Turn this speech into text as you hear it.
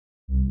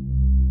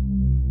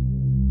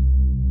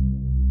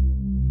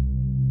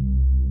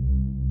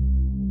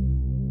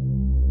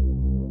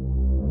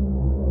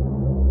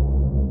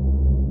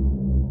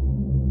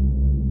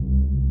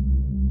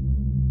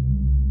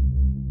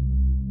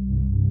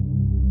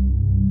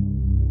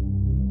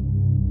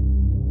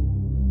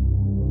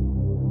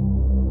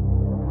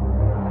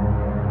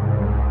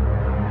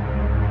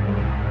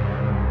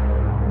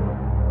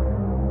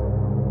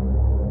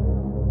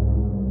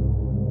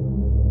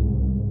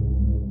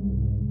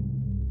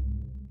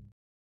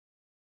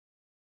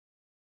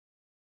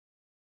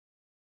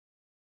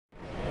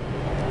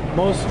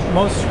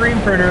most screen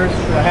printers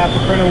will have to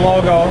print a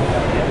logo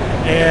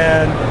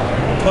and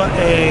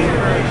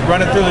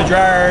run it through the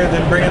dryer,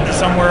 then bring it to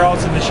somewhere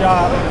else in the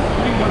shop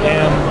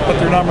and put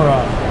their number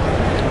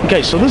on.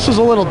 Okay, so this is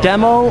a little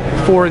demo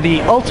for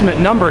the ultimate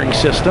numbering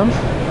system.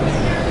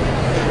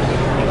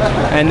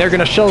 And they're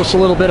going to show us a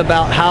little bit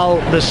about how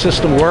this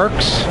system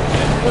works.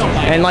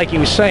 And like he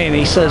was saying,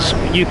 he says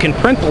you can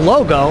print the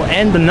logo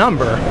and the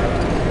number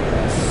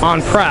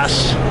on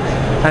press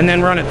and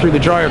then run it through the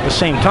dryer at the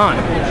same time.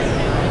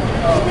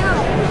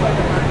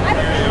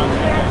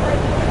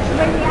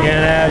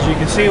 And as you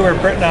can see, we're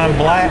printing on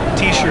black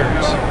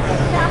t-shirts.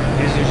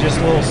 These are just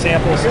little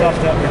sample stuff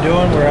that we're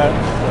doing. We're at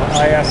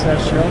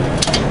ISS show.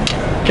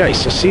 Okay,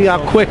 so see how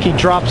quick he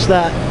drops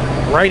that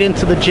right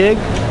into the jig?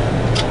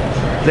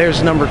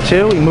 There's number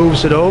 2. He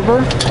moves it over.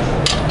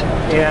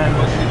 And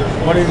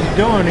what he's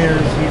doing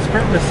is he's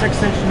printing a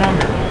 6-inch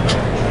number.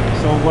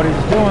 So what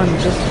he's doing,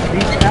 just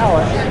these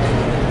pallets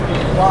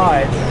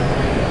wide,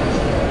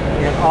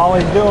 and all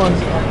he's doing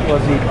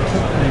was he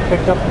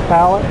picked up the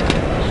pallet,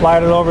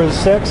 slide it over to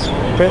 6,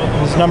 print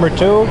this number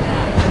 2,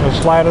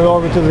 and slide it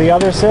over to the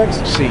other 6.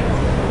 See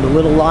the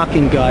little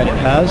locking guide it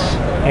has,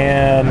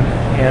 and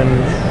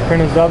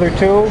print his other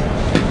 2,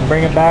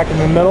 bring it back in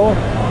the middle,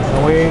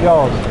 and away he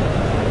goes.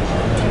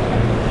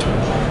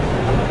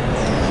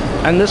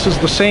 And this is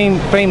the same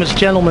famous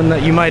gentleman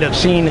that you might have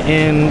seen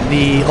in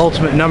the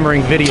Ultimate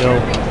Numbering video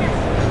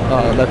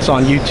that's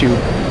on YouTube.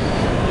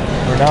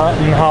 We're not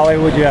in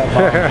Hollywood yet,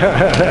 Bob.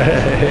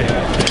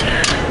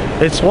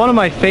 It's one of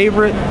my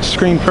favorite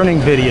screen printing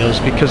videos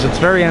because it's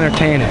very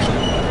entertaining.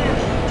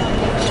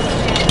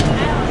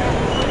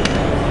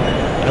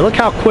 And look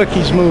how quick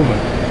he's moving.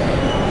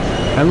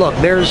 And look,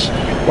 there's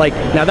like,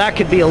 now that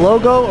could be a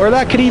logo or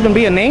that could even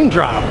be a name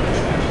drop.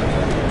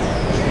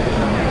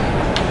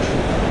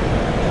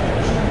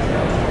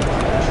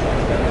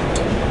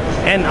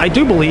 And I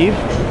do believe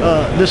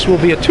this will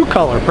be a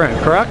 2-color print,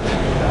 correct?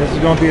 This is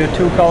going to be a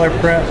 2-color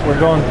print. We're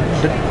going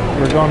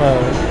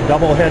to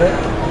double hit it,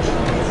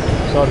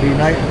 so it'll be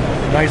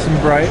nice and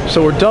bright.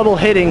 So we're double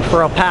hitting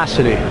for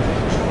opacity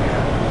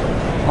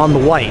on the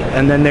white,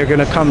 and then they're going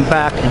to come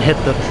back and hit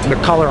the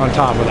color on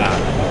top of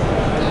that.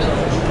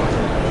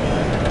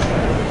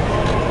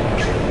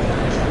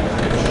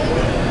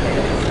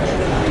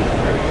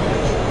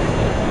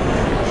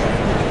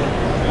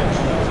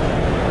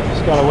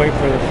 Gotta wait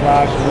for the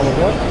flash a little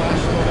bit.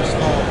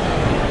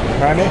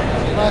 Pardon me?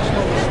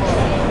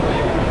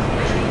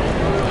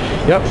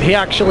 Yep, he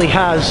actually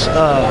has,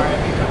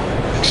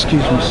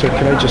 excuse me sir,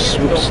 can I just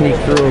sneak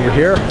through over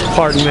here?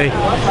 Pardon me.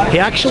 They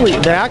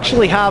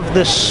actually have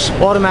this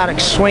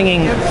automatic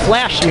swinging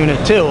flash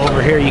unit too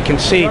over here. You can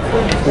see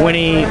when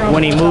he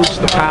moves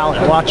the pallet.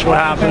 Watch what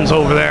happens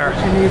over there.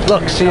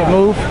 Look, see it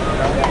move?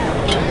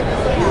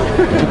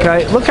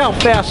 Okay, look how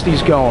fast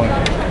he's going.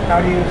 How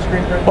do you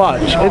screen print?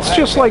 Watch, it's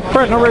just like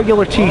printing a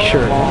regular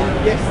t-shirt.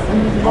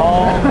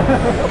 All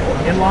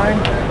in line?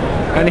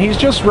 And he's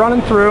just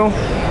running through,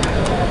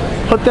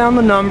 put down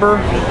the number,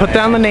 put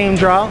down the name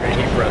drop.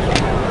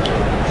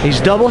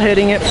 He's double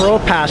hitting it for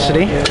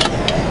opacity.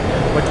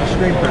 What's your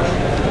screen print?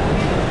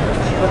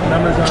 Put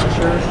numbers on the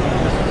shirt.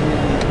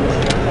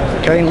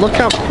 Okay, and look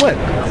how quick.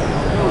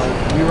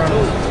 You run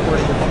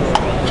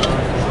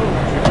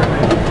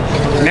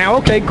Now,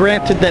 okay,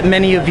 granted that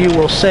many of you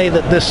will say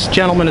that this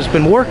gentleman has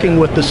been working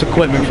with this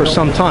equipment for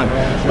some time,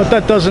 but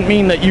that doesn't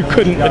mean that you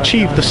couldn't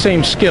achieve the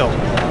same skill.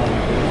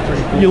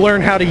 You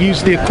learn how to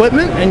use the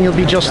equipment and you'll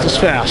be just as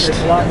fast. It's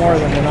a lot more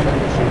than the number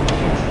machine.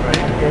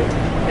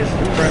 It's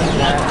the press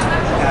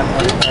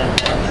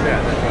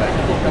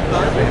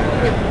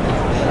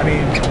I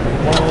mean,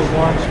 one of those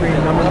long screen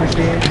number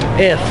machines.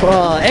 If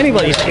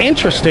anybody's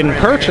interested in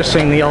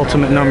purchasing the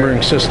Ultimate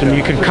Numbering System,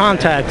 you can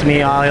contact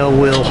me. I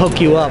will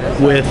hook you up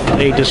with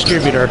a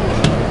distributor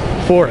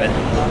for it.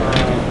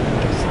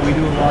 We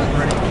do a lot of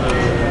printing.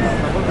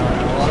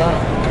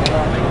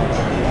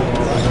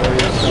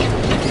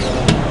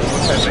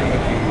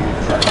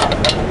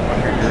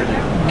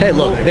 Hey,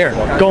 look, there,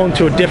 going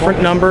to a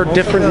different number,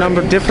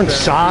 different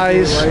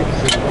size,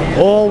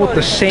 all with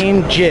the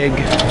same jig.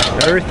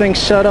 Everything's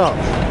set up.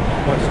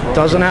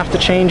 Doesn't have to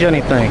change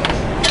anything.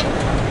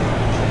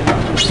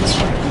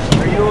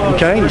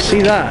 Okay, you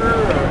see that?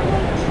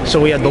 So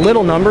we had the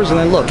little numbers, and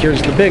then look,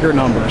 here's the bigger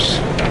numbers.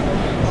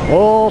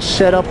 All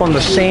set up on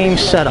the same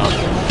setup.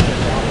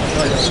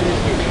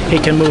 He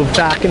can move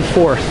back and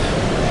forth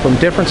from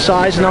different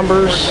size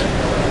numbers,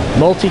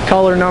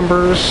 multicolor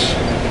numbers,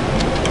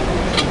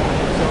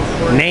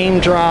 name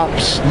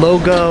drops,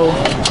 logo,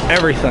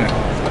 everything.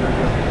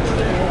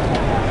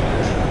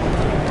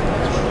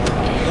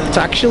 It's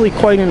actually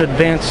quite an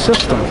advanced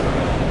system.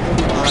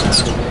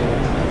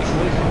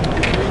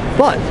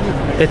 But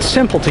it's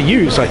simple to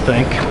use, I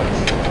think.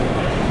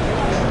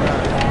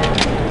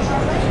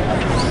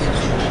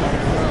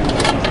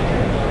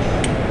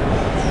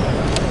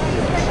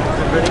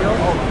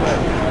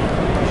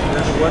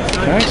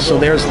 Okay, so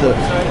there's the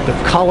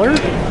color.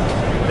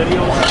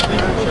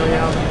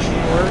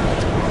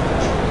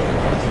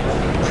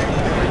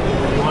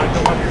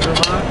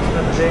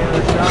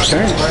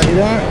 Okay, see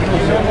that?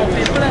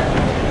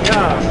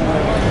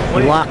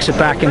 He locks it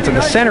back into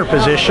the center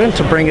position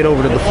to bring it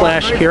over to the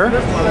flash cure.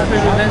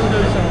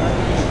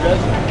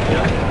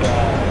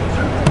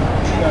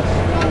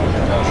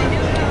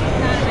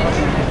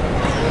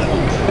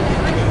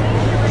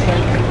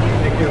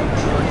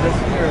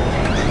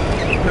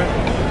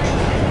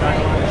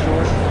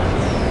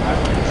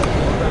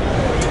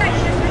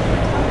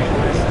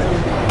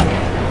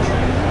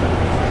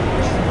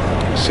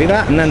 See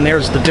that? And then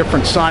there's the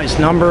different size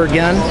number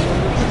again.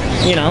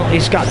 You know,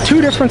 he's got two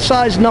different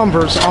size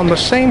numbers on the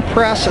same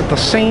press at the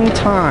same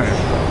time.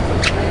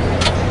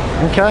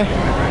 Okay?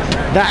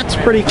 That's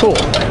pretty cool.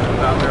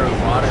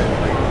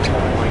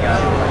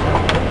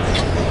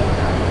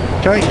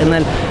 Okay, and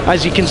then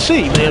as you can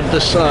see, they have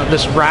this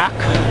this rack.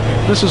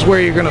 This is where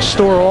you're going to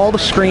store all the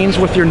screens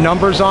with your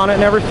numbers on it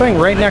and everything,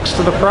 right next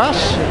to the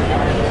press.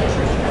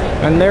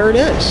 And there it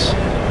is.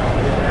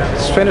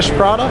 It's finished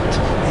product.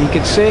 You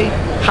can see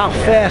how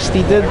fast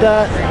he did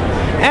that.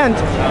 And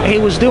he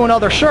was doing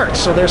other shirts,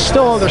 so there's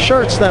still other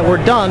shirts that were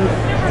done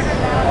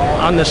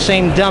on the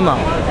same demo.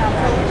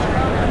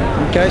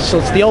 Okay, so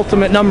it's the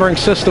ultimate numbering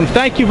system.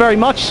 Thank you very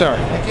much, sir.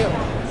 Thank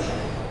you.